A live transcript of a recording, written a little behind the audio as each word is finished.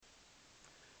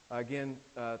Again,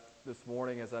 this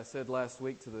morning, as I said last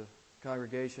week to the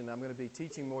congregation, I'm going to be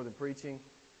teaching more than preaching.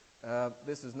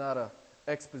 This is not an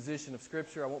exposition of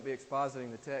Scripture. I won't be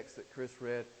expositing the text that Chris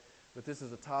read, but this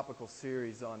is a topical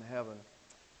series on heaven.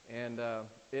 And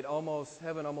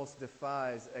heaven almost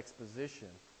defies exposition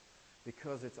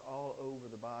because it's all over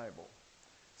the Bible.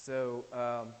 So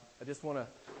I just want to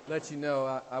let you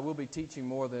know I will be teaching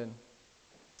more than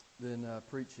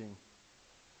preaching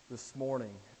this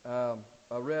morning.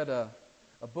 I read a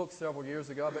book several years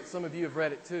ago. I bet some of you have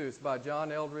read it too. It's by John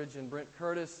Eldredge and Brent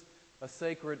Curtis, The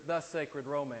Sacred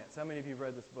Romance. How many of you have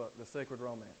read this book, The Sacred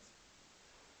Romance?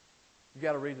 You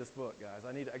got to read this book, guys.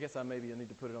 I need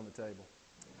to put it on the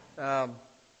table.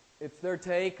 It's their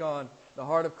take on the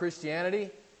heart of Christianity,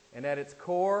 and at its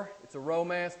core, it's a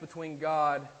romance between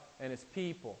God and His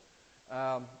people.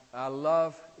 I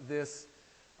love this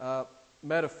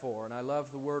metaphor, and I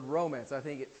love the word romance. I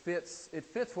think it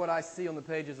fits what I see on the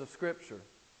pages of Scripture.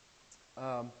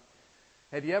 Have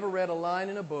you ever read a line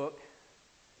in a book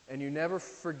and you never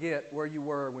forget where you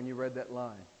were when you read that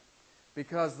line?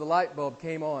 Because the light bulb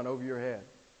came on over your head.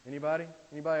 Anybody?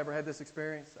 Anybody ever had this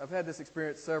experience? I've had this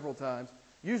experience several times,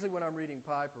 usually when I'm reading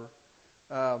Piper.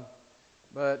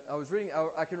 But I was reading,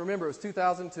 I can remember it was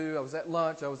 2002. I was at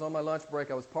lunch. I was on my lunch break.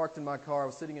 I was parked in my car. I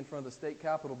was sitting in front of the State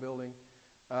Capitol building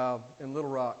in Little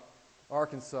Rock,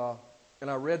 Arkansas. And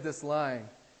I read this line,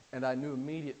 and I knew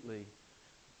immediately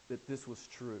that this was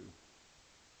true.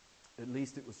 At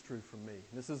least it was true for me.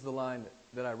 And this is the line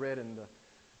that I read in the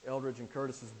Eldredge and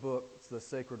Curtis's book. It's The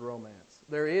Sacred Romance.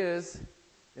 There is,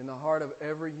 in the heart of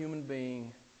every human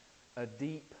being, a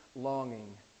deep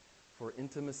longing for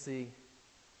intimacy,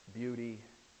 beauty,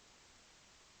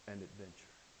 and adventure.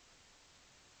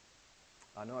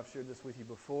 I know I've shared this with you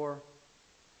before,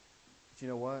 but you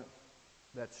know what?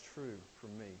 That's true for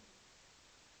me.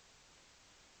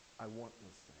 I want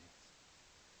those things.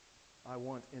 I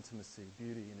want intimacy,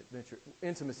 beauty, and adventure.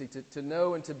 Intimacy, to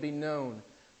know and to be known.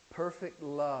 Perfect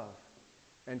love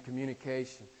and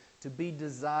communication. To be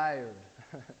desired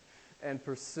and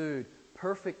pursued.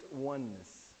 Perfect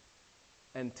oneness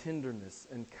and tenderness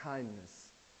and kindness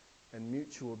and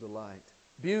mutual delight.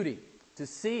 Beauty, to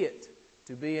see it,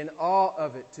 to be in awe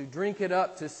of it, to drink it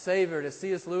up, to savor it, as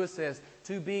C.S. Lewis says,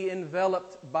 to be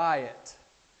enveloped by it.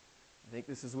 I think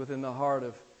this is within the heart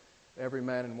of every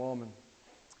man and woman.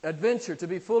 Adventure, to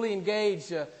be fully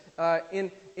engaged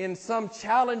in some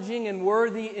challenging and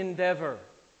worthy endeavor.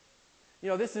 You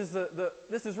know, this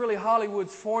is really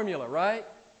Hollywood's formula, right?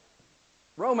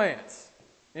 Romance,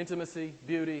 intimacy,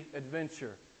 beauty,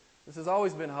 adventure. This has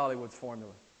always been Hollywood's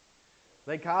formula.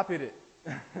 They copied it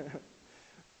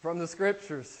from the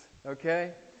Scriptures,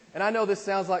 okay? And I know this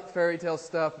sounds like fairy tale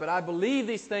stuff, but I believe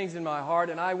these things in my heart,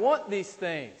 and I want these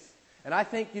things. And I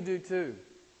think you do too.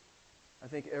 I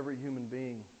think every human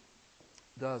being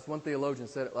does. One theologian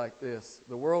said it like this: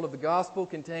 the world of the gospel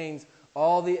contains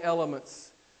all the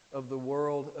elements of the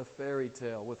world of fairy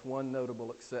tale, with one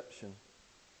notable exception.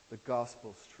 The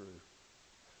gospel's true.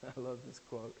 I love this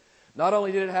quote. Not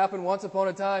only did it happen once upon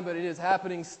a time, but it is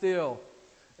happening still.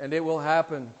 And it will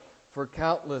happen for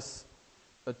countless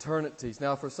eternities.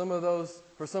 Now, for some of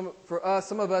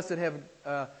us that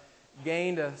have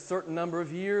gained a certain number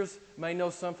of years may know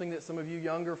something that some of you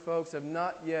younger folks have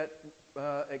not yet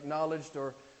acknowledged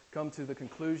or come to the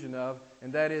conclusion of,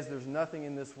 and that is there's nothing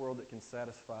in this world that can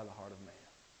satisfy the heart of man.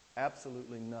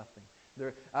 Absolutely nothing.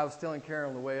 I was telling Karen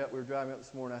on the way up, we were driving up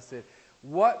this morning, I said,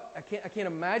 I can't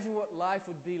imagine what life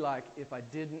would be like if I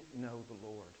didn't know the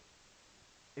Lord.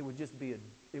 It would just be a desert.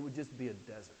 It would just be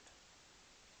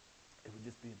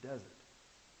a desert.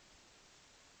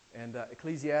 And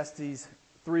Ecclesiastes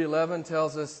 3:11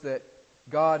 tells us that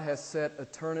God has set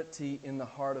eternity in the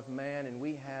heart of man, and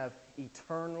we have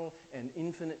eternal and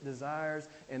infinite desires,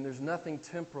 and there's nothing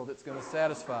temporal that's going to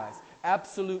satisfy us.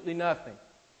 Absolutely nothing.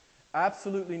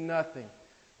 Absolutely nothing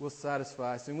will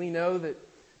satisfy us. And we know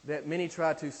that many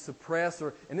try to suppress,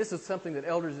 and this is something that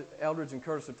Eldredge and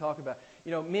Curtis have talked about.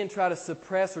 You know, men try to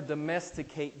suppress or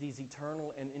domesticate these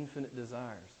eternal and infinite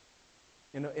desires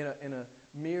in a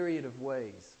myriad of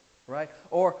ways, right?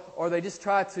 Or they just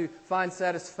try to find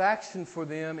satisfaction for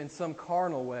them in some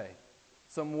carnal way,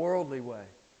 some worldly way.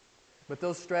 But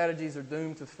those strategies are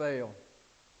doomed to fail.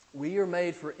 We are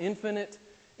made for infinite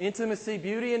intimacy,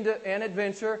 beauty, and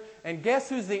adventure. And guess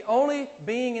who's the only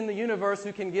being in the universe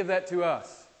who can give that to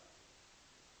us?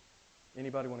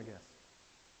 Anybody want to guess?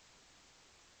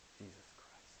 Jesus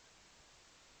Christ.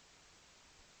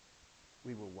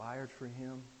 We were wired for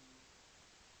Him.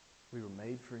 We were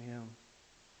made for Him.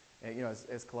 And, you know,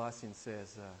 as Colossians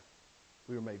says,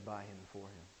 we were made by Him and for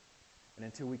Him. And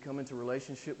until we come into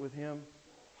relationship with Him,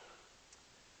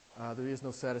 there is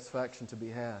no satisfaction to be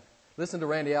had. Listen to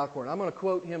Randy Alcorn. I'm going to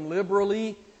quote him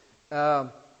liberally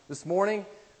this morning.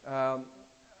 I'll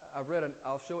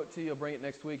show it to you. I'll bring it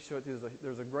next week. Show it to you.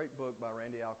 There's a great book by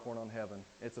Randy Alcorn on heaven.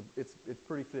 It's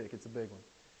pretty thick. It's a big one.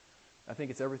 I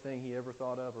think it's everything he ever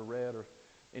thought of or read or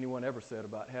anyone ever said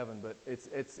about heaven, but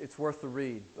it's worth the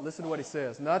read. But listen to what he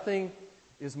says. Nothing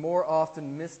is more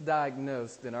often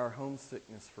misdiagnosed than our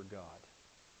homesickness for God.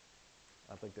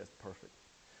 I think that's perfect.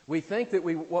 We think that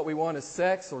what we want is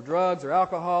sex or drugs or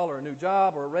alcohol or a new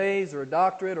job or a raise or a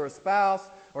doctorate or a spouse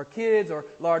or kids or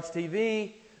large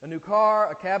TV, a new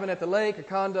car, a cabin at the lake, a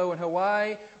condo in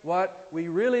Hawaii. What we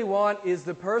really want is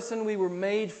the person we were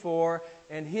made for,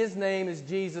 and His name is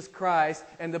Jesus Christ,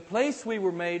 and the place we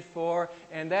were made for,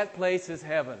 and that place is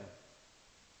heaven.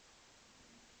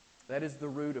 That is the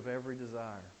root of every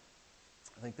desire.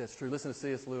 I think that's true. Listen to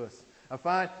C.S. Lewis. If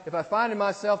I find in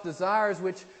myself desires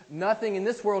which nothing in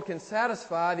this world can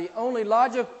satisfy, the only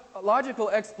logical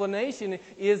explanation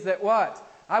is that what?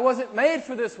 I wasn't made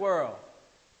for this world.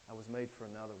 I was made for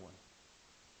another one.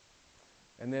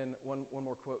 And then one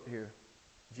more quote here.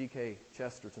 G.K.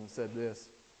 Chesterton said this.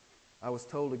 I was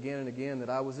told again and again that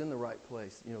I was in the right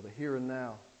place, the here and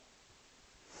now.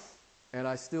 And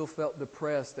I still felt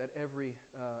depressed at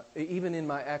even in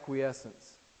my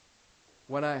acquiescence.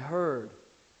 When I heard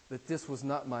that this was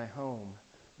not my home,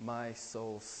 my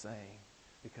soul sang,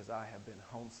 because I have been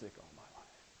homesick all my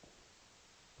life.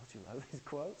 Don't you love these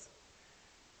quotes?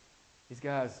 These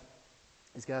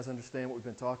guys understand what we've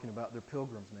been talking about. They're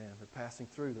pilgrims, man. They're passing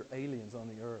through. They're aliens on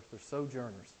the earth. They're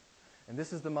sojourners. And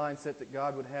this is the mindset that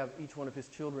God would have each one of His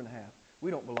children have.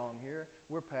 We don't belong here.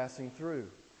 We're passing through.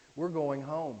 We're going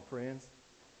home, friends.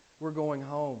 We're going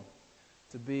home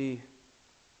to be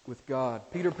with God.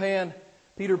 Peter Pan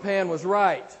was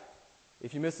right.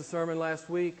 If you missed the sermon last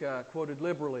week, I quoted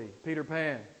liberally Peter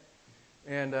Pan.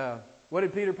 And what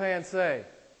did Peter Pan say?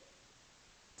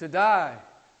 To die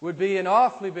would be an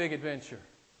awfully big adventure.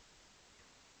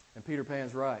 And Peter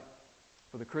Pan's right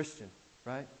for the Christian,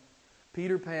 right?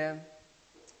 Peter Pan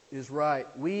is right.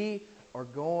 We are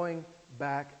going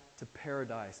back to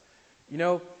paradise.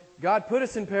 God put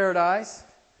us in paradise.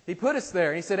 He put us there.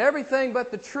 And He said, everything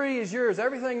but the tree is yours.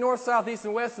 Everything north, south, east,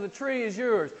 and west of the tree is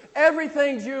yours.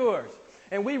 Everything's yours.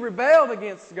 And we rebelled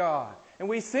against God. And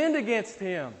we sinned against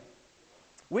Him.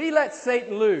 We let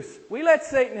Satan loose. We let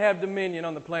Satan have dominion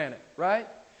on the planet, right?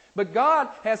 But God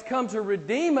has come to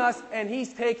redeem us, and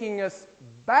He's taking us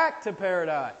back to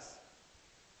paradise.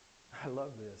 I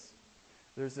love this.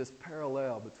 There's this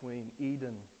parallel between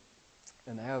Eden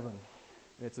and heaven.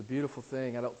 And it's a beautiful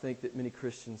thing. I don't think that many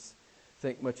Christians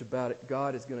think much about it.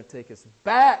 God is going to take us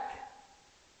back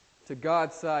to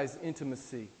God-sized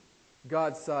intimacy,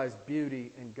 God-sized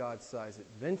beauty, and God-sized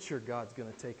adventure. God's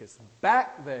going to take us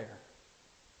back there.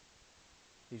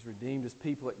 He's redeemed His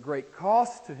people at great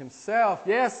cost to Himself.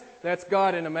 Yes, that's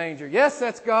God in a manger. Yes,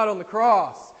 that's God on the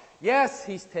cross. Yes,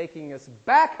 He's taking us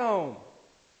back home.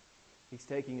 He's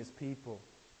taking His people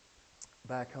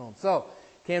back home. So,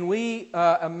 can we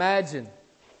imagine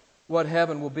what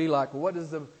heaven will be like? Well, what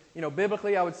does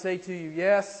biblically I would say to you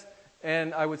yes,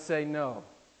 and I would say no.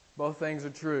 Both things are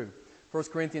true. 1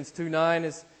 Corinthians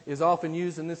 2:9 is often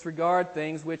used in this regard.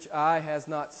 Things which eye has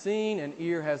not seen and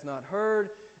ear has not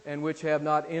heard, and which have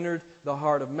not entered the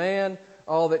heart of man,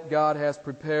 all that God has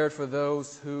prepared for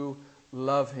those who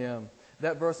love Him.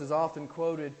 That verse is often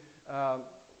quoted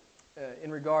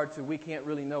in regard to we can't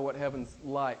really know what heaven's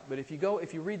like. But if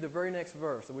you read the very next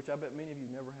verse, which I bet many of you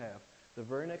never have, the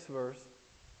very next verse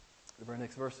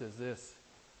says this.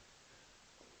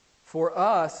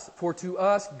 For to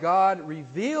us God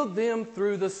revealed them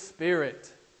through the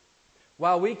Spirit.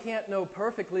 While we can't know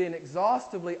perfectly and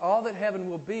exhaustively all that heaven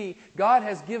will be, God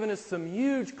has given us some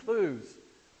huge clues.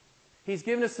 He's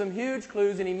given us some huge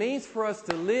clues, and He means for us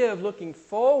to live looking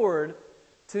forward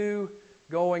to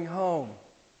going home.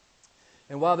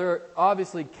 And while there are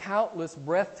obviously countless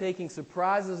breathtaking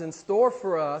surprises in store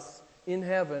for us in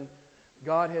heaven,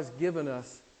 God has given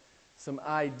us some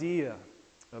idea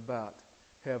about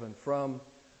heaven from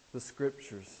the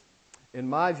Scriptures. In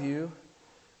my view,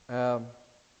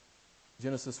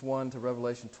 Genesis 1 to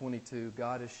Revelation 22,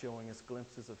 God is showing us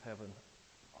glimpses of heaven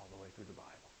all the way through the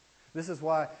Bible. This is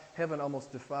why heaven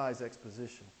almost defies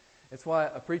exposition. It's why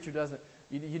a preacher doesn't,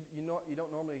 you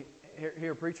don't normally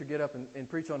hear a preacher get up and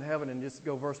preach on heaven and just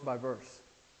go verse by verse.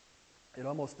 It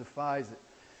almost defies it.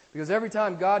 Because every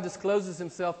time God discloses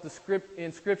Himself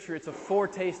in Scripture, it's a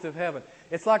foretaste of heaven.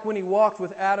 It's like when He walked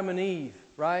with Adam and Eve,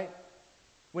 right?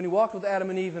 When He walked with Adam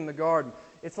and Eve in the garden.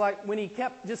 It's like when He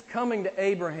kept just coming to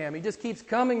Abraham. He just keeps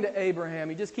coming to Abraham.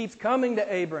 He just keeps coming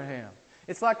to Abraham.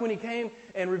 It's like when He came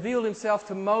and revealed Himself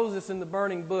to Moses in the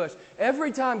burning bush.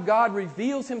 Every time God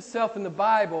reveals Himself in the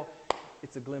Bible,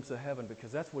 it's a glimpse of heaven,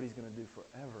 because that's what He's going to do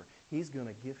forever. He's going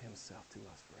to give Himself to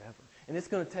us forever. And it's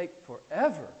going to take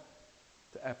forever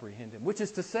to apprehend Him, which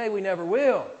is to say we never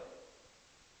will.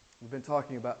 We've been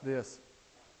talking about this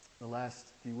the last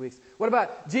few weeks. What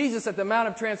about Jesus at the Mount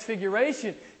of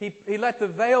Transfiguration? He let the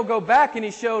veil go back and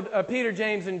He showed Peter,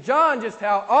 James, and John just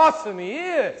how awesome He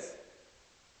is.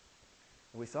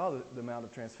 We saw the Mount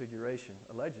of Transfiguration,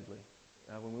 allegedly,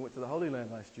 when we went to the Holy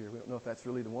Land last year. We don't know if that's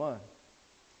really the one.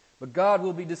 But God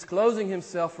will be disclosing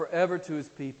Himself forever to His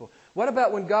people. What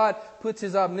about when God puts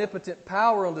His omnipotent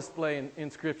power on display in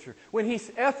Scripture? When He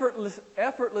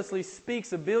effortlessly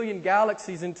speaks a billion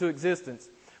galaxies into existence.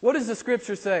 What does the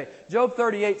Scripture say? Job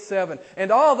 38:7.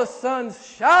 And all the sons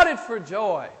shouted for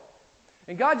joy.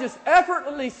 And God just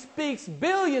effortlessly speaks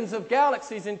billions of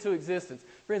galaxies into existence.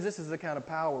 Friends, this is the kind of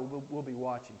power we'll be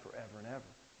watching forever and ever.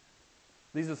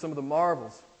 These are some of the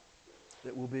marvels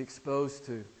that we'll be exposed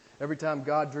to. Every time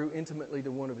God drew intimately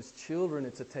to one of His children,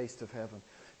 it's a taste of heaven.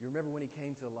 You remember when He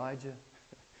came to Elijah?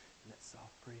 And that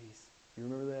soft breeze. You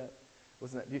remember that?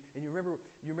 Wasn't that? And you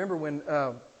remember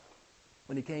when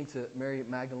He came to Mary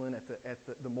Magdalene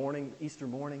at the morning, Easter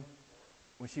morning,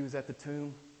 when she was at the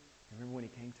tomb? You remember when He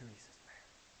came to her? He says, Mary.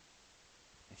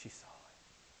 And she saw it.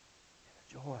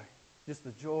 And the joy, just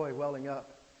the joy welling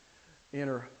up in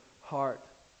her heart.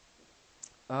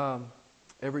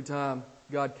 Every time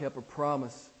God kept a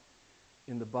promise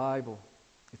in the Bible,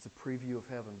 it's a preview of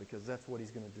heaven, because that's what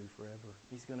He's going to do forever.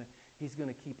 He's going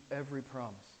to keep every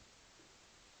promise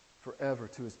forever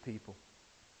to His people.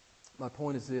 My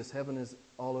point is this: heaven is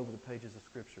all over the pages of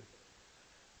Scripture.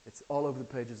 It's all over the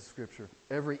pages of Scripture.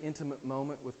 Every intimate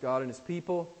moment with God and His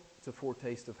people, it's a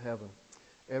foretaste of heaven.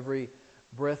 Every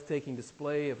breathtaking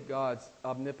display of God's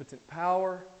omnipotent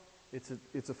power,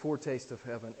 it's a foretaste of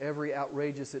heaven. Every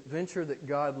outrageous adventure that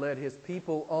God led His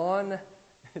people on,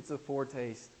 it's a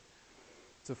foretaste.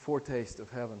 It's a foretaste of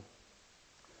heaven.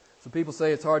 So people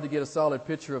say it's hard to get a solid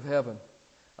picture of heaven.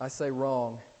 I say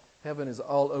wrong. Heaven is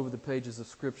all over the pages of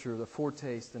Scripture. The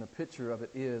foretaste and a picture of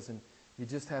it is, and you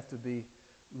just have to be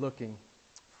looking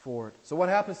for it. So what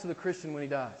happens to the Christian when he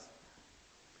dies?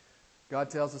 God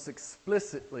tells us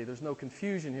explicitly, there's no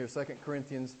confusion here, 2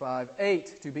 Corinthians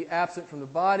 5:8. To be absent from the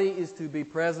body is to be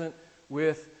present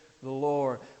with the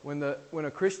Lord. When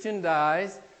a Christian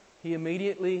dies,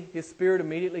 his spirit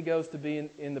immediately goes to be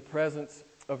in the presence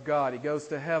of God. He goes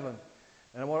to heaven.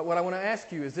 And what I want to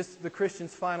ask you, is this the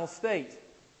Christian's final state?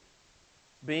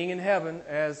 Being in heaven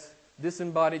as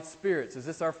disembodied spirits. Is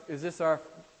this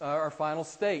our final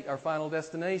state, our final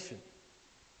destination?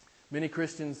 Many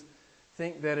Christians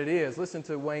think that it is. Listen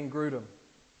to Wayne Grudem,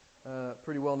 a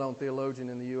pretty well-known theologian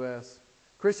in the U.S.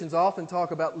 Christians often talk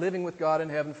about living with God in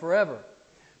heaven forever.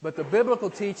 But the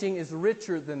biblical teaching is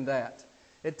richer than that.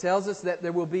 It tells us that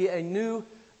there will be a new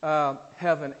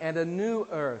heaven and a new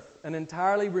earth, an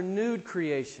entirely renewed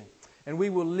creation. And we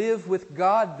will live with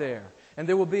God there. And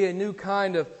there will be a new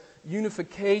kind of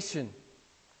unification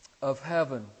of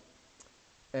heaven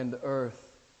and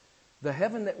earth. The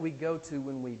heaven that we go to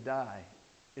when we die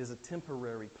is a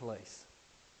temporary place.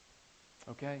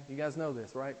 Okay? You guys know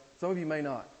this, right? Some of you may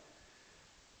not.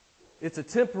 It's a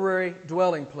temporary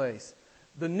dwelling place.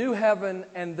 The new heaven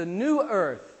and the new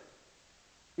earth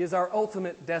is our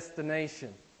ultimate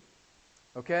destination.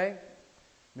 Okay?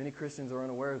 Many Christians are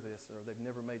unaware of this, or they've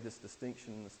never made this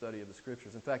distinction in the study of the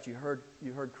Scriptures. In fact, you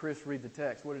heard Chris read the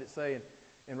text. What did it say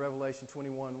in Revelation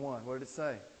 21:1? What did it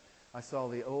say? I saw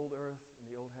the old earth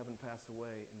and the old heaven pass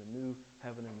away, and the new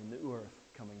heaven and the new earth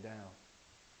coming down.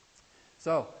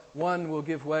 So, one will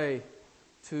give way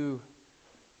to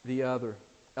the other.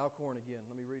 Alcorn again.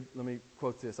 Let me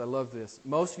quote this. I love this.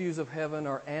 Most views of heaven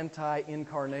are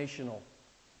anti-incarnational.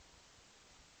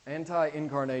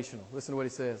 Anti-incarnational. Listen to what he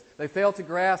says. They fail to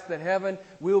grasp that heaven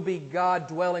will be God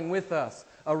dwelling with us,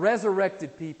 a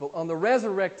resurrected people on the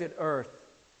resurrected earth.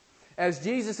 As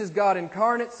Jesus is God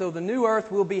incarnate, so the new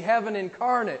earth will be heaven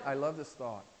incarnate. I love this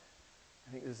thought.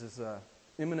 I think this is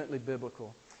eminently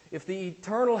biblical. If the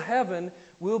eternal heaven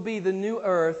will be the new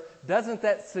earth, doesn't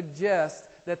that suggest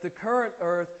that the current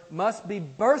earth must be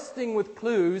bursting with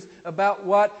clues about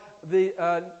what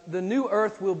the new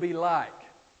earth will be like?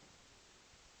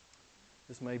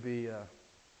 This may be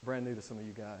brand new to some of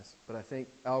you guys, but I think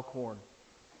Alcorn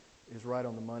is right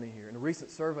on the money here. In a recent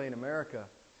survey in America,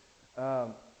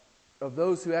 of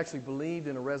those who actually believed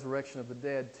in a resurrection of the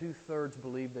dead, 2/3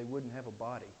 believed they wouldn't have a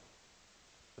body,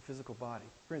 a physical body.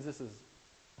 Friends, this is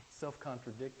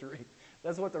self-contradictory.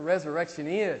 That's what the resurrection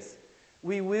is.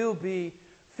 We will be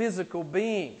physical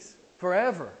beings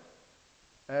forever.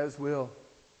 as will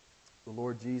the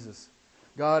Lord Jesus.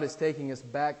 God is taking us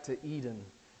back to Eden,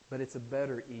 but it's a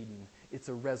better Eden. It's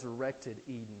a resurrected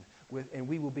Eden. And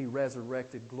we will be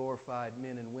resurrected, glorified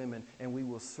men and women, and we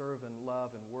will serve and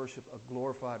love and worship a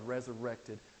glorified,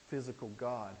 resurrected, physical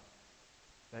God,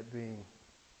 that being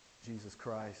Jesus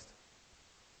Christ.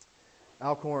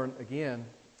 Alcorn, again,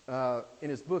 in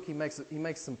his book, he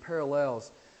makes some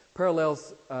parallels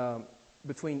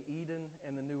between Eden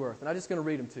and the new earth. And I'm just going to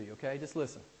read them to you, okay? Just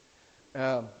listen.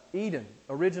 Eden,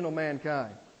 original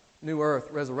mankind. New earth,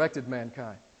 resurrected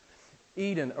mankind.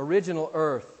 Eden, original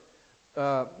earth.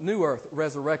 New earth,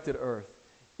 resurrected earth.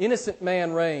 Innocent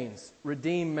man reigns.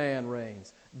 Redeemed man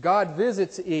reigns. God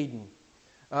visits Eden.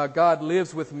 God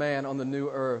lives with man on the new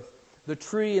earth. The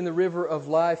tree and the river of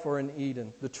life are in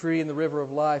Eden. The tree and the river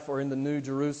of life are in the New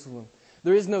Jerusalem.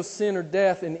 There is no sin or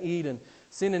death in Eden.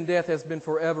 Sin and death has been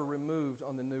forever removed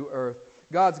on the new earth.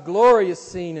 God's glory is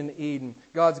seen in Eden.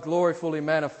 God's glory fully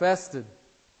manifested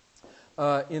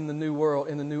in the new world,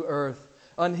 in the new earth.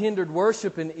 Unhindered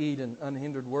worship in Eden.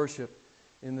 Unhindered worship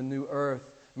in the new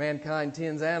earth. Mankind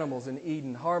tends animals in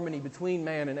Eden. Harmony between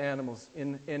man and animals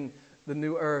in the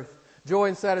new earth. Joy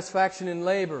and satisfaction in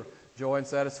labor. Joy and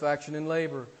satisfaction in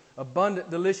labor.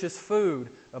 Abundant, delicious food.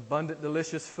 Abundant,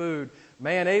 delicious food.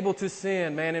 Man able to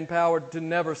sin. Man empowered to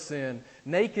never sin.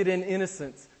 Naked in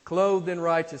innocence. Clothed in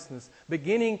righteousness. The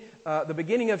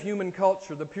beginning of human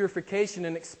culture. The purification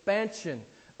and expansion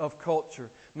of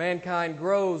culture. Mankind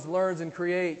grows, learns, and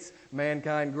creates.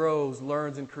 Mankind grows,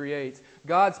 learns, and creates.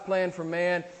 God's plan for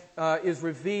man is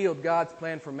revealed. God's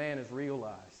plan for man is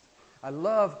realized. I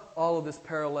love all of this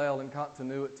parallel and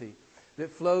continuity that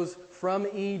flows from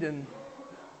Eden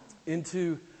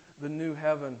into the new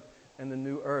heaven and the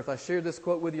new earth. I shared this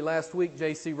quote with you last week.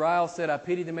 J.C. Ryle said, "I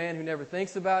pity the man who never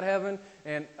thinks about heaven."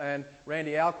 And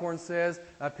Randy Alcorn says,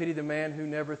 "I pity the man who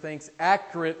never thinks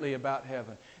accurately about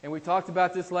heaven." And we talked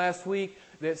about this last week,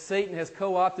 that Satan has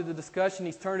co-opted the discussion.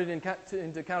 He's turned it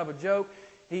into kind of a joke.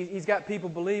 He's got people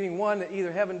believing, one, that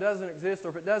either heaven doesn't exist, or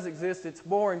if it does exist, it's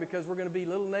boring because we're going to be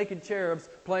little naked cherubs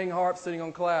playing harps sitting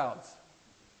on clouds.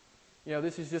 You know,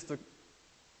 this is just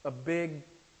a big,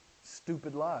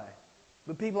 stupid lie.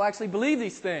 But people actually believe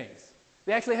these things.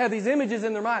 They actually have these images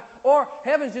in their mind. Or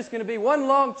heaven's just going to be one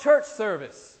long church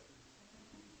service.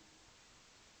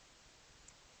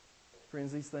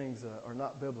 Friends, these things are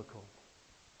not biblical.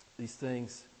 These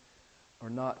things are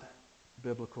not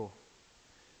biblical.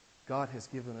 God has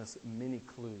given us many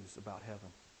clues about heaven.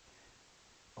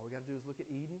 All we got to do is look at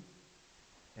Eden.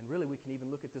 And really, we can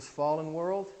even look at this fallen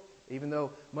world. Even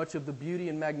though much of the beauty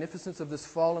and magnificence of this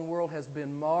fallen world has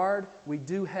been marred, we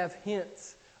do have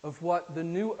hints of what the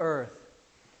new earth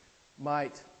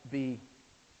might be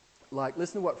like.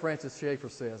 Listen to what Francis Schaeffer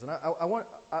says. And one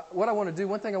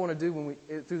thing I want to do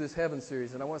through this heaven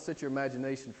series, and I want to set your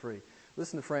imagination free.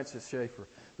 Listen to Francis Schaeffer.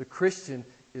 The Christian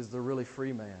is the really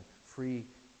free man, free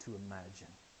to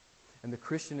imagine. And the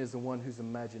Christian is the one whose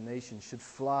imagination should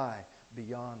fly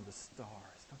beyond the stars.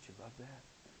 Don't you love that?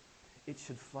 It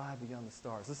should fly beyond the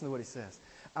stars. Listen to what he says.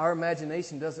 Our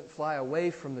imagination doesn't fly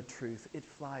away from the truth. It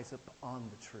flies up on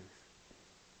the truth.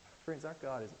 Friends, our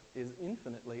God is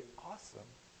infinitely awesome.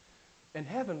 And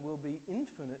heaven will be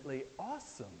infinitely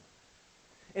awesome.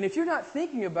 And if you're not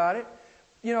thinking about it,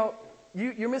 you know,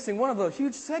 you're missing one of the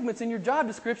huge segments in your job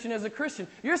description as a Christian.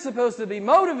 You're supposed to be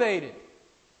motivated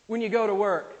when you go to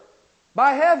work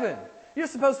by heaven. You're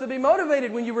supposed to be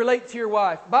motivated when you relate to your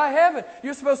wife by heaven.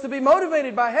 You're supposed to be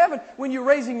motivated by heaven when you're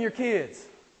raising your kids.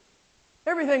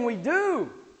 Everything we do,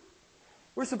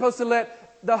 we're supposed to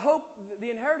let the hope,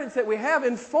 the inheritance that we have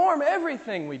inform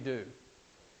everything we do.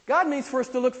 God means for us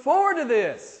to look forward to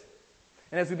this.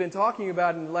 And as we've been talking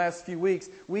about in the last few weeks,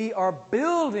 we are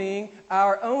building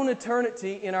our own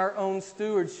eternity in our own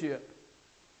stewardship.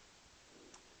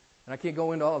 And I can't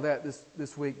go into all of that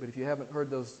this week, but if you haven't heard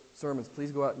those sermons,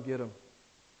 please go out and get them.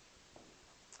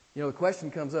 You know, the question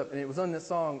comes up, and it was on this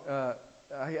song,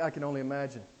 I Can Only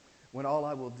Imagine, when all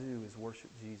I will do is worship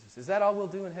Jesus. Is that all we'll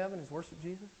do in heaven, is worship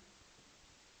Jesus?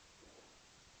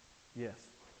 Yes.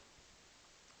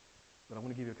 But I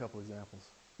want to give you a couple examples.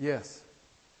 Yes.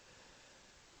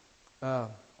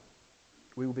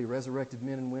 We will be resurrected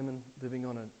men and women living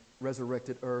on a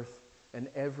resurrected earth, and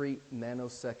every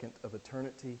nanosecond of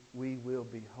eternity, we will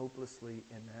be hopelessly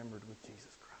enamored with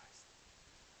Jesus Christ.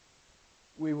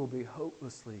 We will be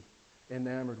hopelessly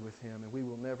enamored with Him, and we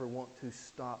will never want to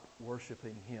stop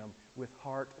worshiping Him with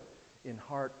heart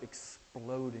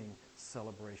exploding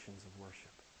celebrations of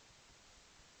worship.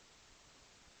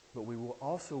 But we will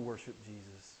also worship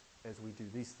Jesus as we do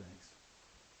these things.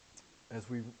 As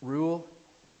we rule,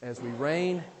 as we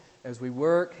reign, as we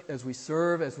work, as we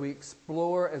serve, as we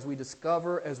explore, as we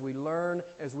discover, as we learn,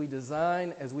 as we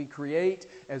design, as we create,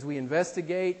 as we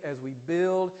investigate, as we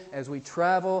build, as we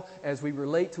travel, as we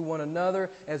relate to one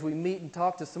another, as we meet and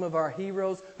talk to some of our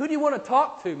heroes. Who do you want to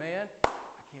talk to, man?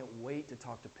 I can't wait to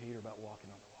talk to Peter about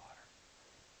walking on the water.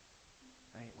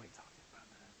 I ain't wait to talk to you about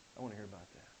that. I want to hear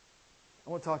about that. I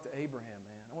want to talk to Abraham,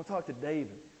 man. I want to talk to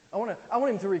David. I want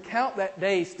him to recount that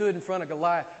day he stood in front of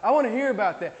Goliath. I want to hear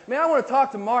about that. Man, I want to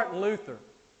talk to Martin Luther.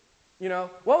 You know,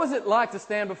 what was it like to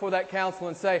stand before that council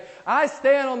and say, I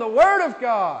stand on the Word of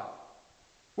God?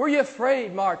 Were you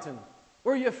afraid, Martin?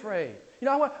 Were you afraid? You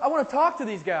know, I want to talk to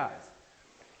these guys.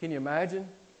 Can you imagine?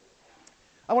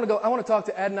 I want to talk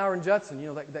to Adoniram Judson, you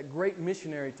know, that great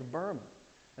missionary to Burma.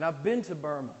 And I've been to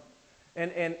Burma.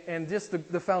 And just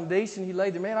the foundation he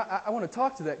laid there, man, I want to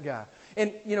talk to that guy.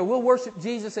 And, you know, we'll worship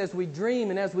Jesus as we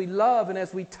dream and as we love and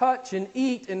as we touch and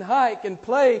eat and hike and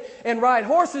play and ride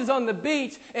horses on the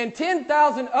beach and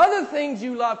 10,000 other things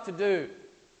you love to do.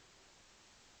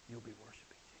 You'll be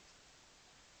worshiping Jesus.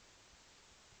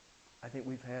 I think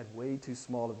we've had way too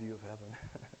small a view of heaven.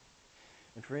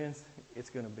 And friends, it's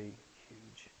going to be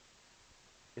huge.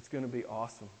 It's going to be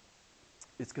awesome.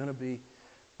 It's going to be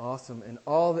awesome. And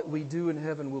all that we do in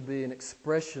heaven will be an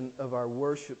expression of our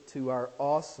worship to our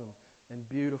awesome and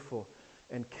beautiful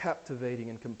and captivating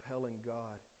and compelling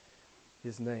God.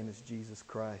 His name is Jesus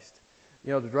Christ.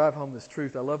 You know, to drive home this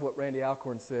truth, I love what Randy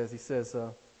Alcorn says. He says,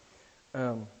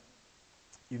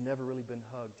 you've never really been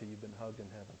hugged till you've been hugged in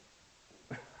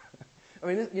heaven. I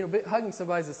mean, you know, hugging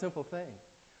somebody is a simple thing.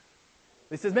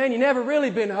 He says, man, you've never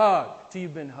really been hugged till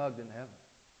you've been hugged in heaven.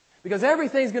 Because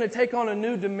everything's going to take on a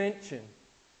new dimension.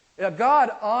 A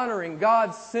God-honoring,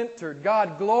 God-centered,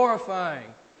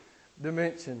 God-glorifying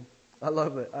dimension. I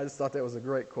love it. I just thought that was a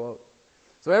great quote.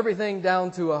 So everything down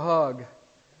to a hug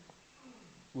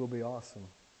will be awesome.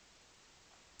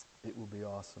 It will be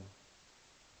awesome.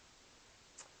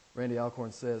 Randy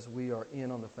Alcorn says, we are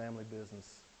in on the family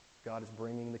business. God is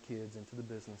bringing the kids into the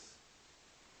business.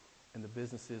 And the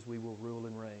business is we will rule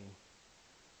and reign.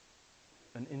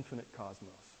 An infinite cosmos.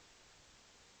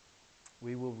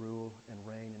 We will rule and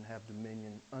reign and have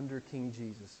dominion under King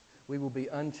Jesus. We will be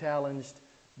unchallenged,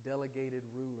 delegated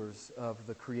rulers of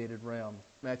the created realm.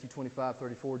 Matthew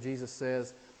 25:34, Jesus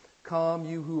says, come,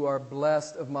 you who are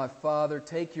blessed of my Father,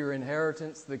 take your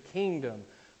inheritance, the kingdom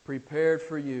prepared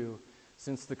for you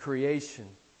since the creation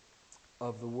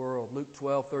of the world. Luke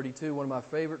 12:32, one of my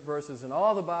favorite verses in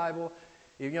all the Bible.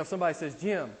 You know, if somebody says,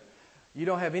 Jim, you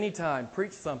don't have any time,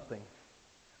 preach something.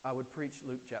 I would preach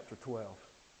Luke chapter 12.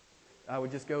 I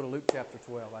would just go to Luke chapter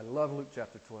 12. I love Luke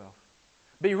chapter 12.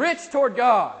 Be rich toward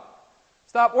God.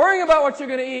 Stop worrying about what you're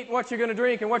going to eat, what you're going to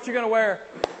drink, and what you're going to wear.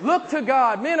 Look to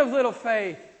God, men of little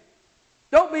faith.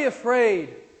 Don't be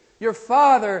afraid. Your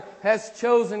Father has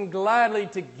chosen gladly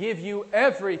to give you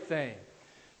everything,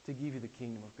 to give you the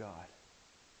kingdom of God.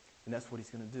 And that's what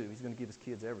He's going to do. He's going to give His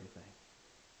kids everything.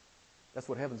 That's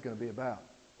what heaven's going to be about.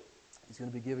 He's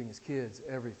going to be giving His kids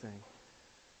everything.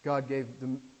 God gave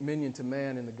dominion to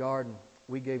man in the garden.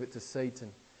 We gave it to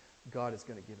Satan. God is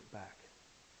going to give it back.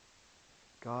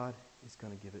 God is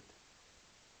going to give it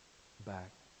back.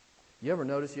 You ever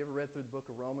notice, you ever read through the book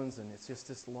of Romans, and it's just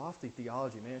this lofty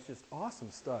theology, man. It's just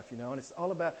awesome stuff, you know, and it's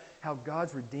all about how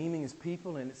God's redeeming His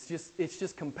people, and it's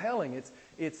just compelling.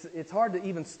 It's hard to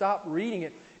even stop reading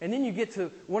it. And then you get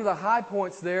to one of the high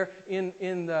points there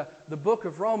in the book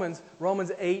of Romans,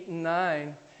 Romans 8 and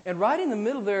 9. And right in the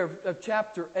middle there of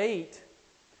chapter 8,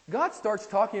 God starts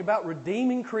talking about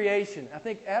redeeming creation. I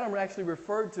think Adam actually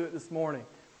referred to it this morning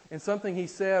in something he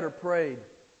said or prayed.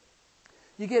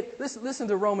 You get, listen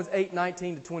to Romans 8,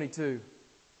 19 to 22.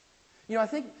 You know, I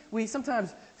think we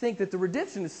sometimes think that the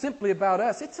redemption is simply about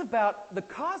us. It's about the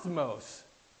cosmos.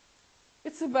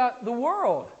 It's about the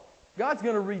world. God's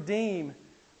going to redeem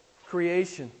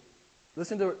creation.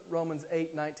 Listen to Romans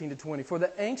 8, 19 to 20. For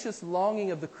the anxious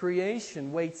longing of the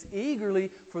creation waits eagerly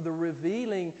for the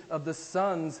revealing of the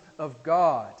sons of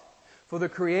God. For the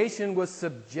creation was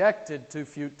subjected to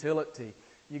futility.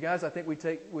 You guys, I think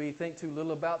we think too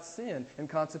little about sin, and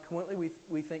consequently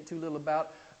we think too little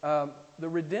about the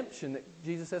redemption that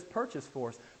Jesus has purchased for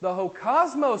us. The whole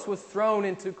cosmos was thrown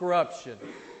into corruption.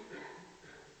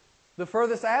 The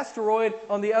furthest asteroid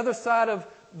on the other side of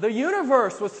the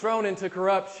universe was thrown into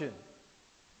corruption.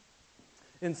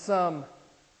 In some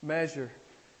measure,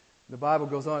 the Bible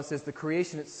goes on, it says, the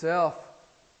creation itself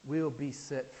will be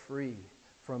set free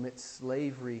from its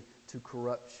slavery to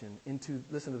corruption into,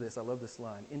 listen to this, I love this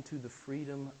line, into the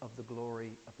freedom of the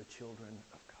glory of the children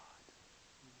of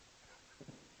God.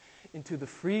 Into the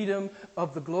freedom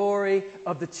of the glory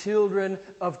of the children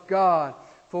of God.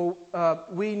 For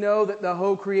we know that the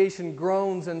whole creation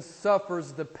groans and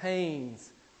suffers the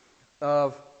pains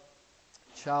of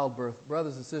childbirth.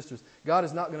 Brothers and sisters, God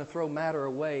is not going to throw matter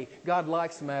away. God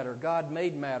likes matter. God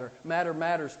made matter. Matter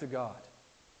matters to God.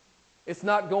 It's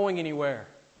not going anywhere.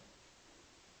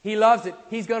 He loves it.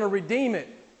 He's going to redeem it.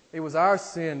 It was our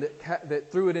sin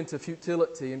that threw it into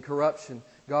futility and corruption.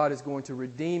 God is going to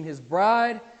redeem His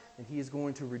bride, and He is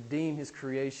going to redeem His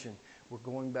creation. We're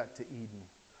going back to Eden.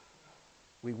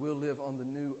 We will live on the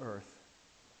new earth.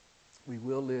 We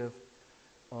will live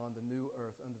on the new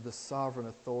earth under the sovereign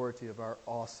authority of our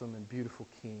awesome and beautiful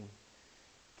King,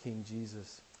 King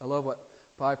Jesus. I love what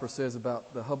Piper says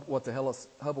about what the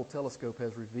Hubble telescope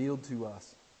has revealed to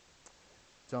us.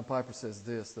 John Piper says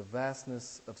this: the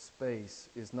vastness of space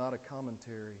is not a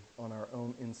commentary on our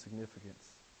own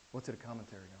insignificance. What's it a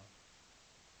commentary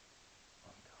on?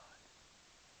 On God.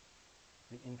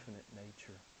 The infinite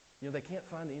nature. You know, they can't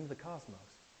find the end of the cosmos.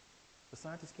 The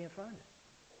scientists can't find it.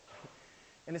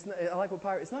 And it's not, I like what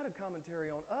Piper, it's not a commentary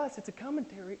on us, it's a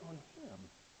commentary on Him.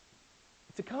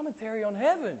 It's a commentary on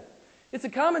heaven. It's a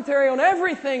commentary on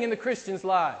everything in the Christian's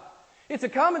life. It's a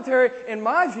commentary, in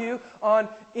my view, on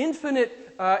infinite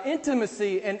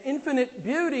intimacy and infinite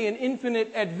beauty and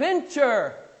infinite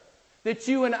adventure that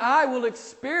you and I will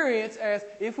experience as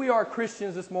if we are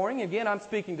Christians this morning. Again, I'm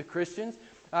speaking to Christians.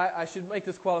 I should make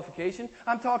this qualification.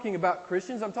 I'm talking about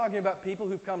Christians. I'm talking about people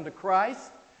who've come to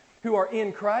Christ, who are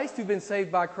in Christ, who've been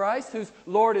saved by Christ, whose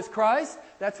Lord is Christ.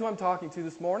 That's who I'm talking to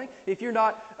this morning. If you're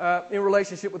not in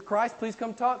relationship with Christ, please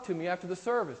come talk to me after the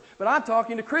service. But I'm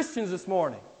talking to Christians this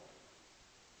morning.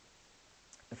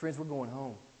 And friends, we're going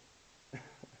home.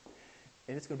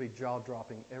 And it's going to be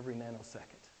jaw-dropping every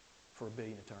nanosecond for 1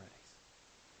 billion eternities.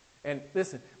 And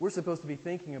listen, we're supposed to be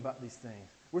thinking about these things.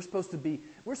 We're supposed to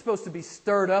be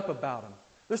stirred up about them.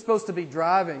 They're supposed to be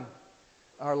driving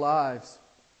our lives.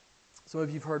 Some of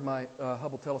you have heard my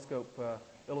Hubble telescope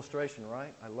illustration,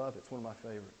 right? I love it. It's one of my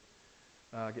favorite.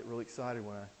 I get really excited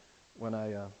when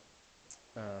I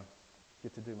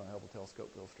get to do my Hubble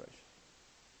telescope illustration.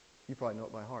 You probably know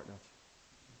it by heart, don't you?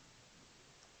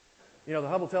 You know, the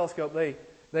Hubble telescope,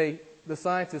 the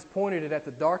scientists pointed it at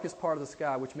the darkest part of the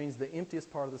sky, which means the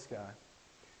emptiest part of the sky.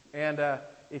 And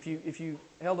if you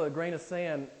held a grain of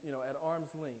sand, you know, at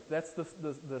arm's length, that's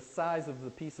the size of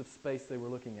the piece of space they were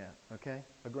looking at, okay?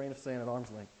 A grain of sand at arm's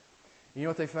length. You know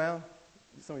what they found?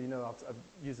 Some of you know, I've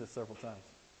used this several times.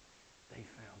 They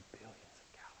found billions of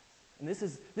galaxies. And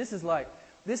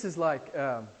this is like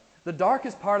the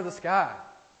darkest part of the sky.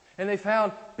 And they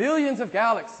found billions of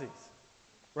galaxies,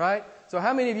 right? So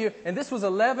how many of you, and this is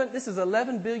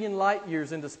 11 billion light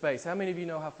years into space. How many of you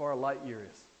know how far a light year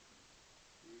is?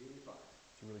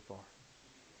 It's really far.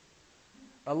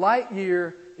 A light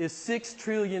year is 6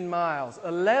 trillion miles.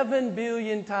 11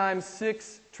 billion times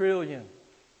 6 trillion.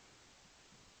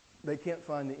 They can't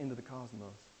find the end of the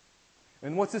cosmos.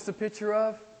 And what's this a picture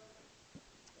of?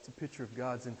 It's a picture of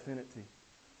God's infinity.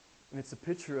 And it's a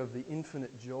picture of the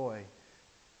infinite joy.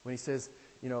 When He says,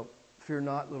 you know, fear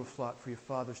not, little flock, for your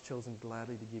Father's chosen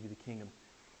gladly to give you the kingdom.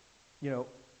 You know,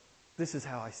 this is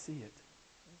how I see it.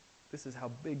 This is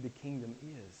how big the kingdom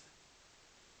is.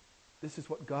 This is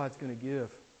what God's going to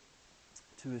give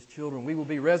to His children. We will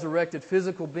be resurrected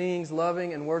physical beings,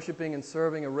 loving and worshiping and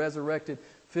serving a resurrected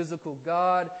physical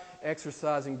God,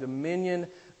 exercising dominion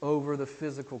over the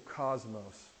physical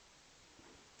cosmos.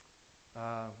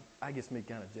 I get me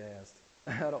kind of jazzed.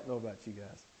 I don't know about you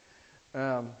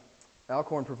guys.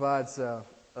 Alcorn provides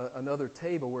another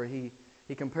table where he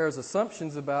compares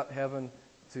assumptions about heaven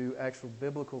to actual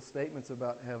biblical statements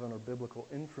about heaven or biblical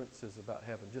inferences about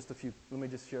heaven. Just a few. Let me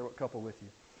just share a couple with you.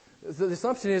 The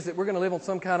assumption is that we're going to live on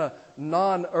some kind of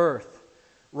non-earth.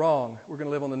 Wrong. We're going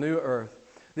to live on the new earth.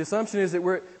 The assumption is that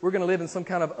we're going to live in some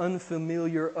kind of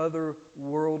unfamiliar,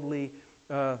 otherworldly,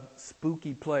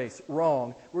 spooky place.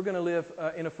 Wrong. We're going to live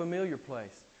in a familiar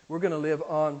place. We're going to live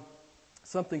on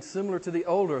something similar to the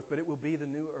old earth, but it will be the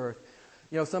new earth.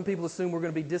 You know, some people assume we're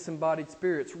going to be disembodied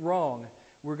spirits. Wrong.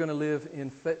 We're going to live in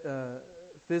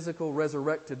physical,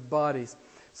 resurrected bodies.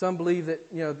 Some believe that,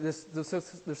 you know,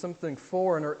 there's something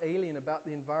foreign or alien about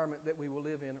the environment that we will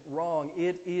live in. Wrong.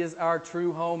 It is our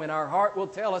true home, and our heart will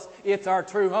tell us it's our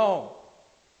true home.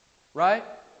 Right?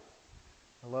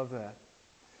 I love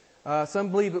that.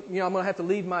 Some believe that, you know, I'm going to have to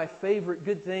leave my favorite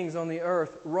good things on the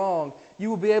earth. Wrong.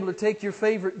 You will be able to take your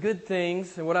favorite good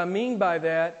things, and what I mean by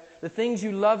that, the things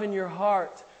you love in your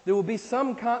heart, there will be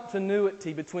some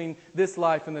continuity between this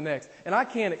life and the next. And I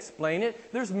can't explain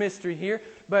it. There's mystery here.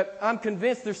 But I'm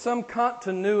convinced there's some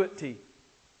continuity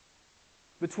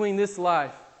between this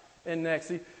life and next.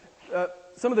 See,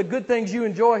 some of the good things you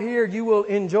enjoy here, you will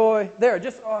enjoy there.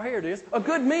 Just, oh, here it is. A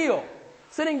good meal.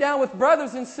 Sitting down with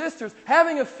brothers and sisters,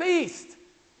 having a feast.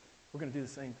 We're going to do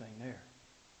the same thing there.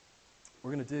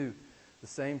 We're going to do the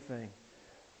same thing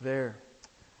there.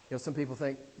 You know, some people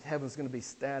think heaven's going to be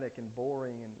static and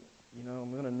boring and, you know,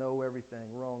 I'm going to know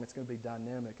everything. Wrong. It's going to be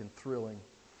dynamic and thrilling.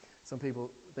 Some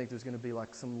people think there's going to be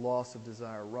like some loss of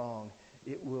desire. Wrong.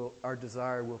 Our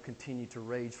desire will continue to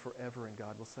rage forever and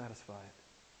God will satisfy it.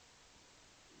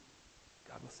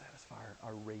 God will satisfy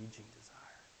our raging desire.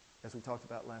 As we talked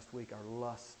about last week, our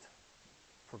lust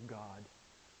for God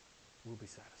will be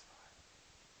satisfied.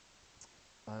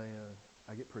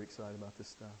 I get pretty excited about this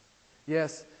stuff.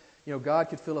 Yes, you know, God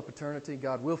could fill up eternity.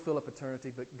 God will fill up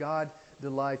eternity, but God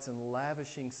delights in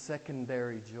lavishing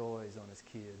secondary joys on His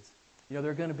kids. You know,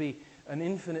 there are going to be an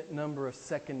infinite number of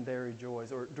secondary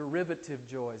joys or derivative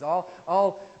joys.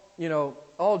 All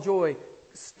joy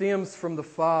stems from the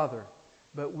Father,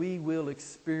 but we will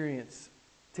experience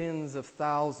tens of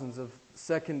thousands of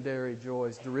secondary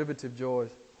joys, derivative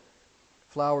joys.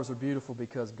 Flowers are beautiful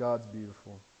because God's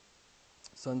beautiful.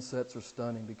 Sunsets are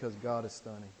stunning because God is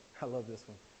stunning. I love this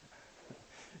one.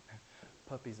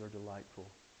 Puppies are delightful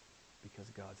because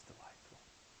God's delightful.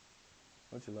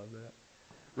 Don't you love that?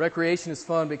 Recreation is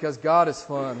fun because God is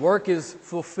fun. Work is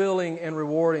fulfilling and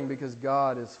rewarding because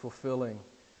God is fulfilling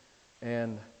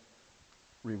and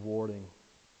rewarding.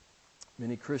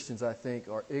 Many Christians, I think,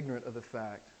 are ignorant of the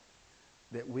fact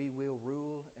that we will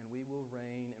rule and we will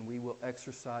reign and we will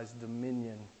exercise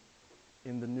dominion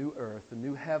in the new earth, the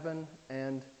new heaven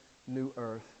and new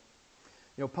earth.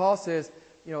 You know, Paul says,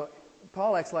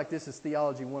 Paul acts like this is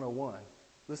Theology 101.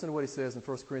 Listen to what he says in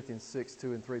 1 Corinthians 6,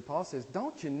 2 and 3. Paul says,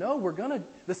 don't you know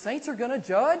the saints are going to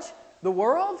judge the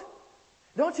world?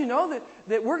 Don't you know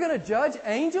that we're going to judge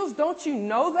angels? Don't you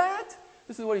know that?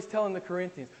 This is what he's telling the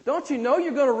Corinthians. Don't you know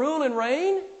you're going to rule and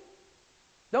reign?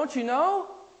 Don't you know?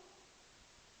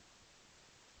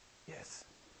 Yes,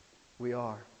 we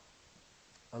are.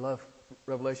 I love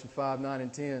Revelation 5, 9,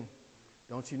 and 10.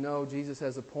 Don't you know Jesus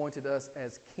has appointed us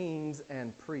as kings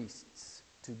and priests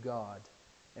to God,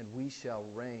 and we shall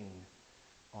reign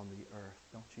on the earth.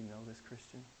 Don't you know this,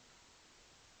 Christian?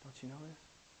 Don't you know this?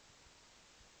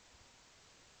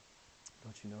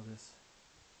 Don't you know this?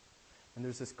 And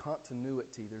there's this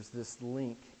continuity, there's this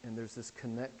link, and there's this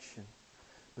connection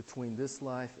between this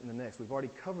life and the next. We've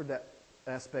already covered that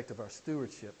aspect of our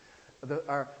stewardship.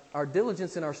 Our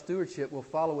diligence in our stewardship will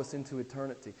follow us into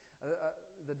eternity.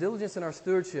 The diligence in our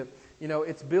stewardship,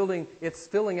 it's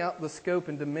filling out the scope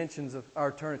and dimensions of our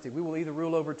eternity. We will either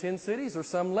rule over 10 cities or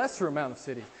some lesser amount of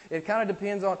cities. It kind of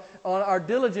depends on our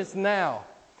diligence now.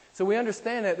 So we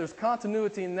understand that there's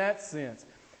continuity in that sense.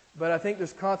 But I think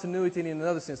there's continuity in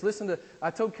another sense. I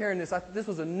told Karen this. This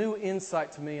was a new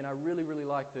insight to me, and I really, really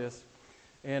like this.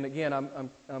 And again,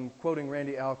 I'm quoting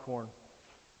Randy Alcorn.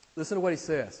 Listen to what he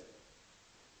says.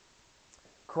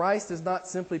 Christ is not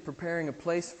simply preparing a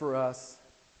place for us.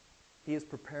 He is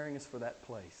preparing us for that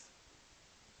place.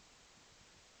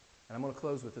 And I'm going to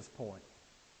close with this point.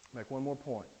 Make one more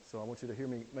point. So I want you to hear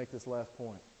me make this last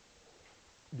point.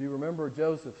 Do you remember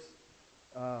Joseph's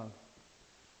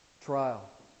trial?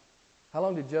 How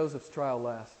long did Joseph's trial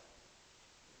last?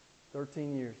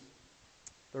 13 years.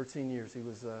 13 years.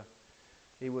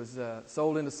 He was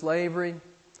sold into slavery.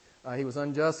 He was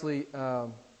unjustly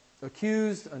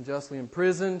accused, unjustly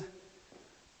imprisoned.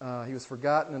 He was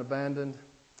forgotten and abandoned.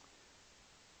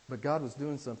 But God was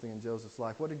doing something in Joseph's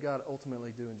life. What did God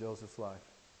ultimately do in Joseph's life?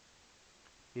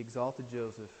 He exalted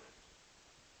Joseph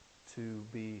to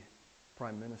be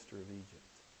prime minister of Egypt.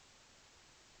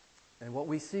 And what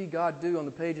we see God do on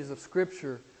the pages of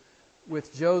Scripture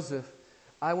with Joseph,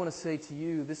 I want to say to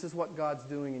you, this is what God's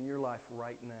doing in your life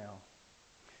right now.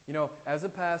 You know, as a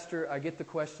pastor, I get the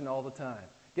question all the time.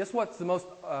 Guess what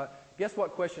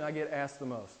question I get asked the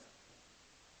most?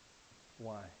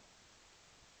 Why?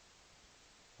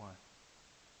 Why?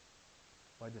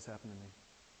 Why did this happen to me?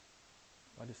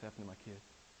 Why did this happen to my kids?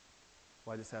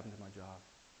 Why did this happen to my job?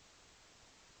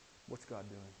 What's God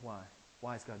doing? Why?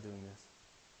 Why is God doing this?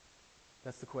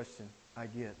 That's the question I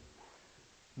get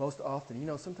most often. You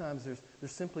know, sometimes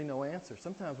there's simply no answer.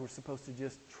 Sometimes we're supposed to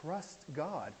just trust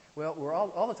God. Well,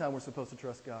 all the time we're supposed to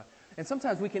trust God. And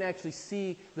sometimes we can actually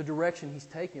see the direction He's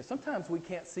taking us. Sometimes we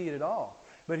can't see it at all.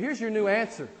 But here's your new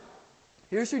answer.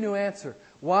 Here's your new answer.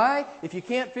 Why? If you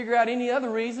can't figure out any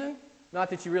other reason, not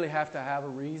that you really have to have a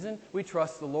reason. We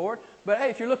trust the Lord. But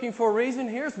hey, if you're looking for a reason,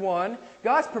 here's one.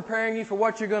 God's preparing you for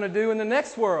what you're going to do in the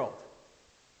next world.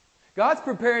 God's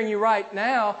preparing you right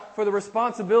now for the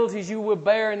responsibilities you will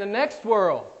bear in the next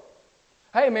world.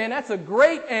 Hey man, that's a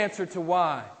great answer to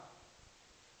why.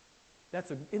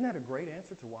 Isn't that a great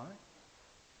answer to why?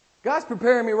 God's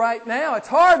preparing me right now. It's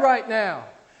hard right now.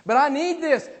 But I need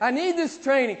this. I need this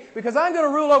training because I'm going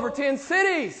to rule over 10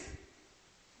 cities.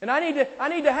 And I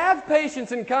need to have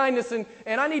patience and kindness, and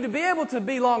I need to be able to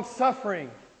be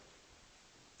long-suffering.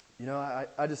 You know,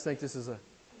 I just think this is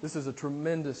a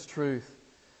tremendous truth.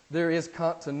 There is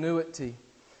continuity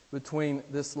between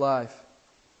this life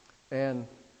and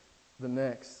the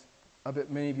next. I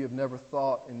bet many of you have never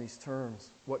thought in these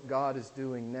terms. What God is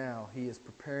doing now, He is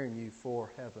preparing you for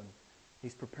heaven.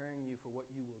 He's preparing you for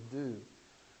what you will do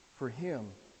for Him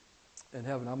in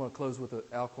heaven. I'm going to close with an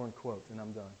Alcorn quote, and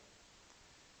I'm done.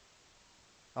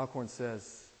 Alcorn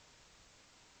says,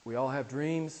 "We all have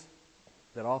dreams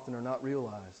that often are not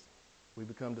realized. We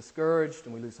become discouraged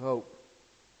and we lose hope.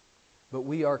 But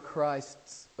we are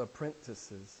Christ's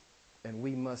apprentices, and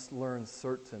we must learn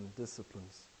certain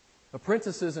disciplines.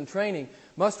 Apprentices in training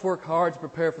must work hard to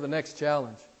prepare for the next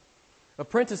challenge.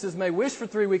 Apprentices may wish for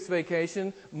 3 weeks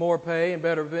vacation, more pay, and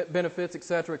better benefits,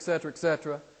 etc., etc.,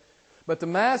 etc. But the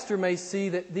master may see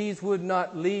that these would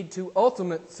not lead to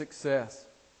ultimate success.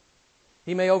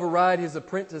 He may override his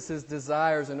apprentice's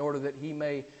desires in order that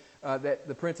that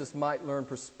the apprentice might learn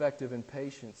perspective and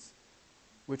patience,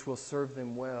 which will serve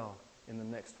them well in the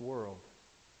next world."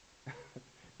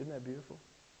 Isn't that beautiful?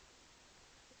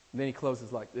 And then he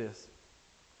closes like this.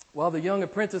 "While the young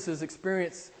apprentices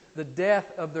experience the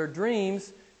death of their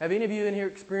dreams," have any of you in here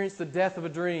experienced the death of a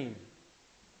dream?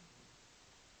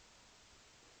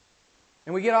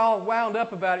 And we get all wound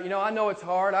up about it. You know, I know it's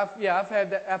hard. I've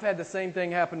had the same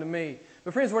thing happen to me.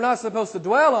 But friends, we're not supposed to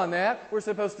dwell on that. We're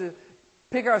supposed to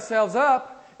pick ourselves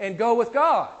up and go with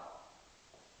God.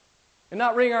 And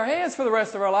not wring our hands for the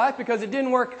rest of our life because it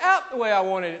didn't work out the way I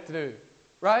wanted it to do.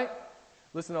 Right?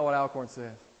 Listen to what Alcorn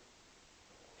says.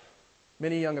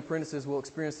 "Many young apprentices will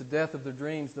experience the death of their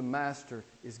dreams. The Master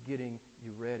is getting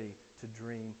you ready to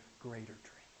dream greater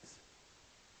dreams."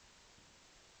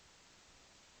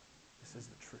 This is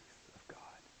the truth of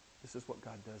God. This is what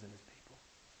God does in His people.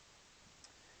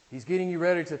 He's getting you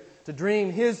ready to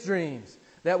dream His dreams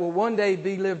that will one day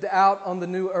be lived out on the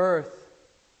new earth.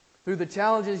 Through the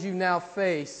challenges you now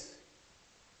face,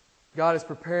 God is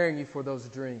preparing you for those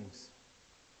dreams.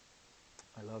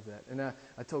 I love that. And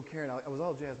I told Karen, I was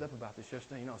all jazzed up about this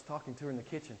yesterday. You know, I was talking to her in the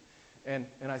kitchen. And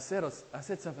I said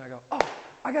something. I go, "Oh,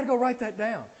 I got to go write that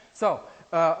down." So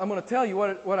I'm going to tell you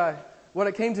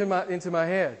what came into my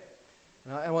head.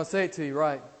 And I want to say it to you,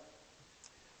 right?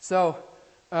 So,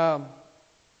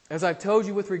 as I've told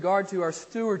you with regard to our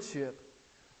stewardship,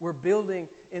 we're building,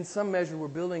 in some measure, we're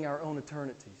building our own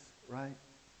eternities, right?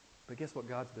 But guess what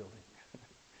God's building?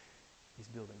 He's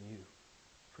building you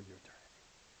for your eternity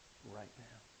right now.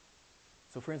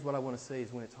 So friends, what I want to say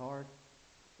is when it's hard,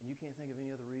 and you can't think of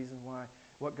any other reason why,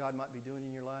 what God might be doing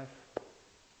in your life,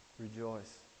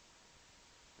 rejoice.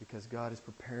 Because God is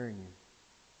preparing you.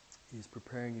 He is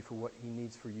preparing you for what He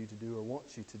needs for you to do or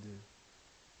wants you to do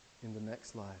in the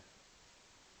next life.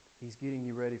 He's getting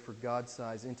you ready for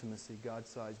God-sized intimacy,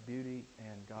 God-sized beauty,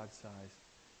 and God-sized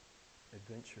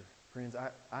adventure. Friends,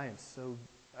 I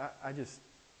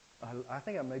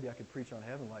think maybe I could preach on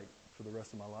heaven like for the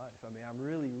rest of my life. I mean, I'm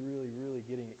really, really, really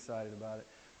getting excited about it.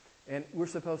 And we're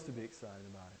supposed to be excited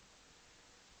about it.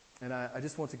 And I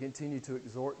just want to continue to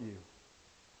exhort you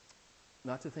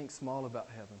not to think small about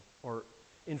heaven or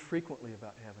infrequently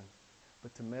about heaven,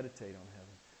 but to meditate on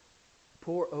heaven.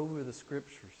 Pore over the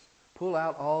Scriptures. Pull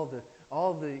out all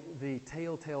the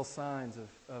telltale signs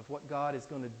of what God is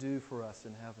going to do for us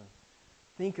in heaven.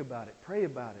 Think about it. Pray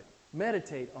about it.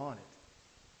 Meditate on it.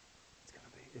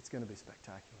 It's going to be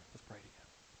spectacular. Let's pray together.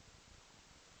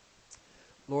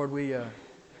 Lord,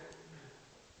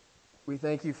 we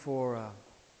thank you for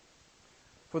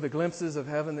the glimpses of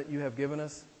heaven that you have given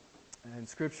us in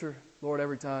Scripture. Lord,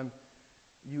 every time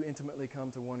you intimately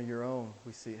come to one of your own,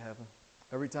 we see heaven.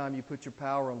 Every time you put your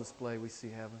power on display, we see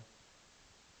heaven.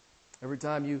 Every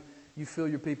time you fill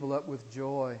your people up with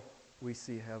joy, we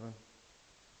see heaven.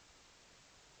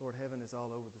 Lord, heaven is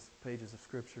all over the pages of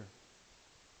Scripture.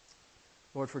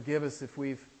 Lord, forgive us if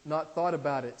we've not thought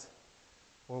about it,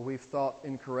 or we've thought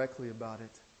incorrectly about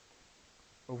it,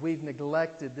 or we've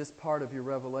neglected this part of your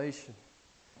revelation.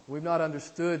 We've not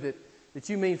understood that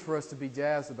you mean for us to be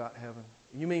jazzed about heaven.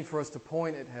 You mean for us to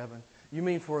point at heaven. You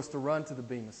mean for us to run to the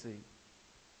Bema seat.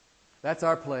 That's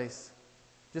our place.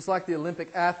 Just like the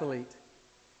Olympic athlete.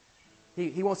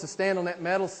 He wants to stand on that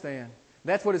medal stand.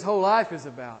 That's what his whole life is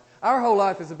about. Our whole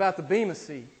life is about the Bema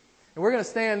seat. And we're going to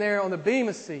stand there on the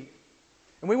Bema seat.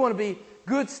 And we want to be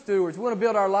good stewards. We want to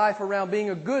build our life around being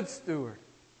a good steward.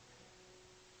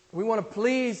 We want to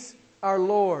please our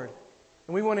Lord. And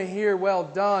And we want to hear, well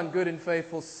done, good and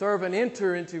faithful servant,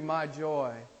 enter into my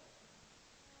joy.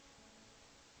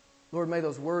 Lord, may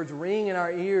those words ring in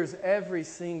our ears every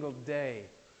single day.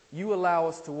 You allow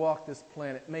us to walk this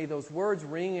planet. May those words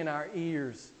ring in our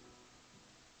ears.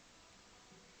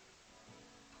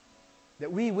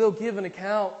 That we will give an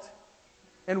account.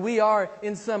 And we are,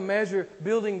 in some measure,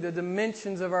 building the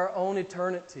dimensions of our own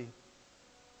eternity.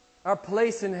 Our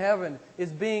place in heaven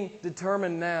is being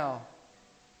determined now,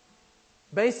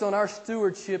 based on our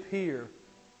stewardship here.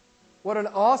 What an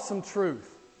awesome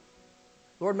truth.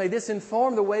 Lord, may this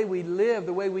inform the way we live,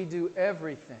 the way we do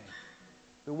everything.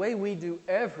 The way we do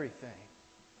everything.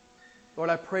 Lord,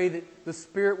 I pray that the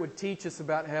Spirit would teach us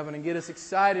about heaven and get us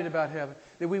excited about heaven.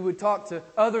 That we would talk to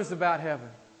others about heaven.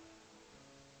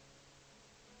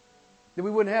 That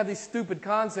we wouldn't have these stupid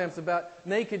concepts about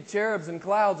naked cherubs and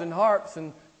clouds and harps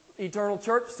and eternal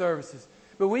church services.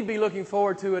 But we'd be looking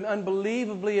forward to an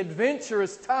unbelievably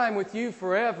adventurous time with you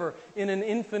forever in an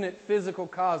infinite physical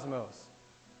cosmos.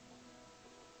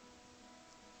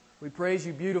 We praise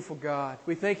you, beautiful God.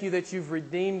 We thank you that you've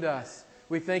redeemed us.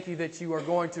 We thank you that you are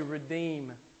going to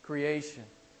redeem creation.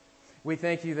 We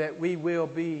thank you that we will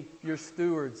be your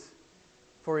stewards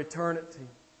for eternity.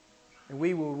 And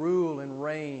we will rule and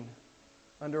reign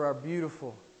under our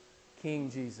beautiful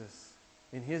King Jesus.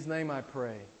 In His name I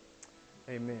pray.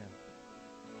 Amen.